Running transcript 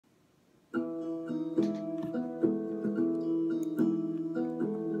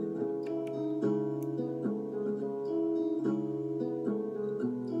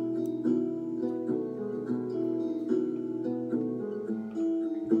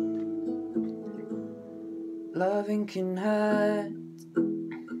Loving can hurt.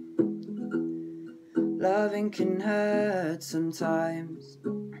 Loving can hurt sometimes,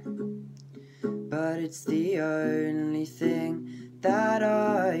 but it's the only thing that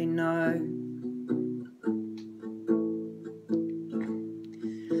I know.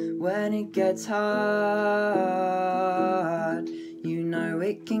 When it gets hard, you know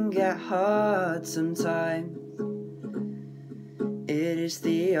it can get hard sometimes. It is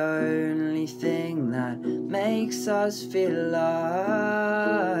the only thing that makes us feel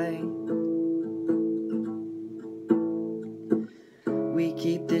alive. We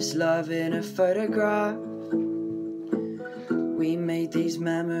keep this love in a photograph. We made these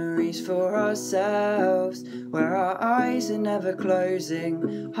memories for ourselves, where our eyes are never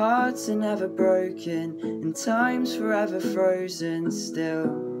closing, hearts are never broken, and time's forever frozen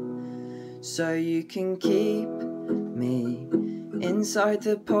still. So you can keep me inside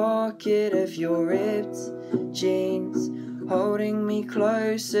the pocket of your ripped jeans, holding me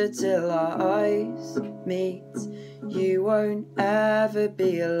closer till our eyes meet. You won't ever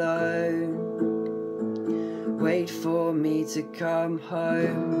be alone. Wait for me to come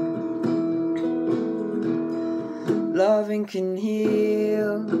home. Loving can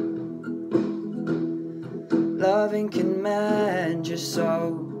heal. Loving can mend your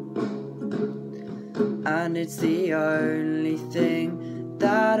soul. And it's the only thing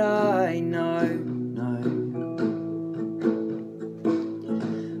that I know.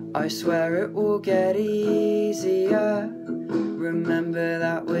 I swear it will get easier. Remember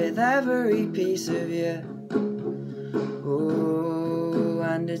that with every piece of you. Oh,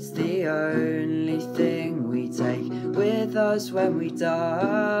 and it's the only thing we take with us when we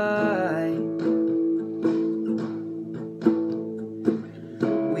die.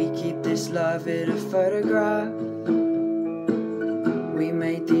 We keep this love in a photograph. We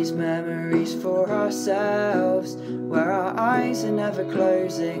made these memories for ourselves, where our eyes are never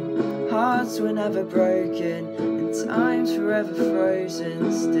closing, hearts were never broken, and time's forever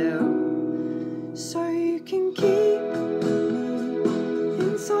frozen still. So you can keep me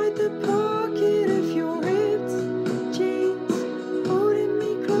inside the pocket of your ripped jeans, holding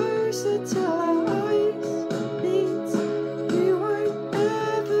me closer till our eyes meet. You won't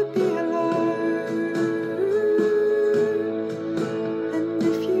ever be alone. And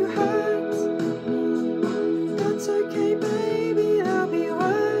if you hurt me, that's okay, baby. There'll be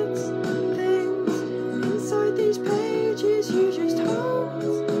words, things inside these pages. You just hold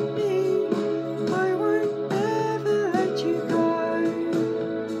me. I won't ever let you go.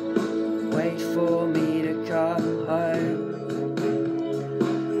 Wait for me to come home.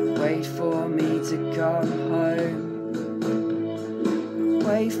 Wait for me to come home.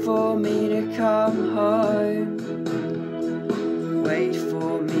 Wait for me to come home. Wait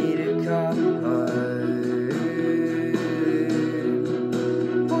for me to come home.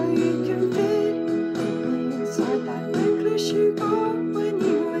 Oh, you can fit me inside that necklace you got when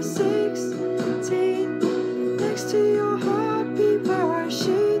you were 16, next to your heartbeat where I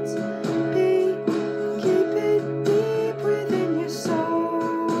should be. Keep it deep within your soul.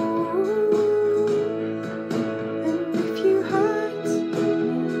 And if you hurt me,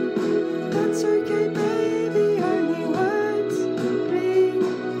 that's okay, baby. Only words bleed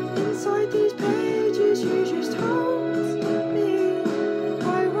inside these pages. You just hold me.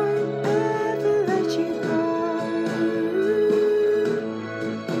 I won't ever let you go.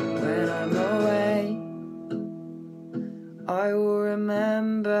 When I'm away, I will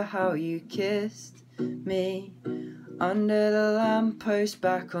remember how you kissed me under the lamppost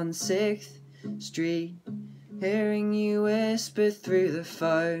back on 6th Street, hearing you whisper through the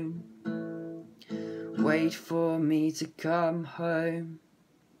phone. Wait for me to come home.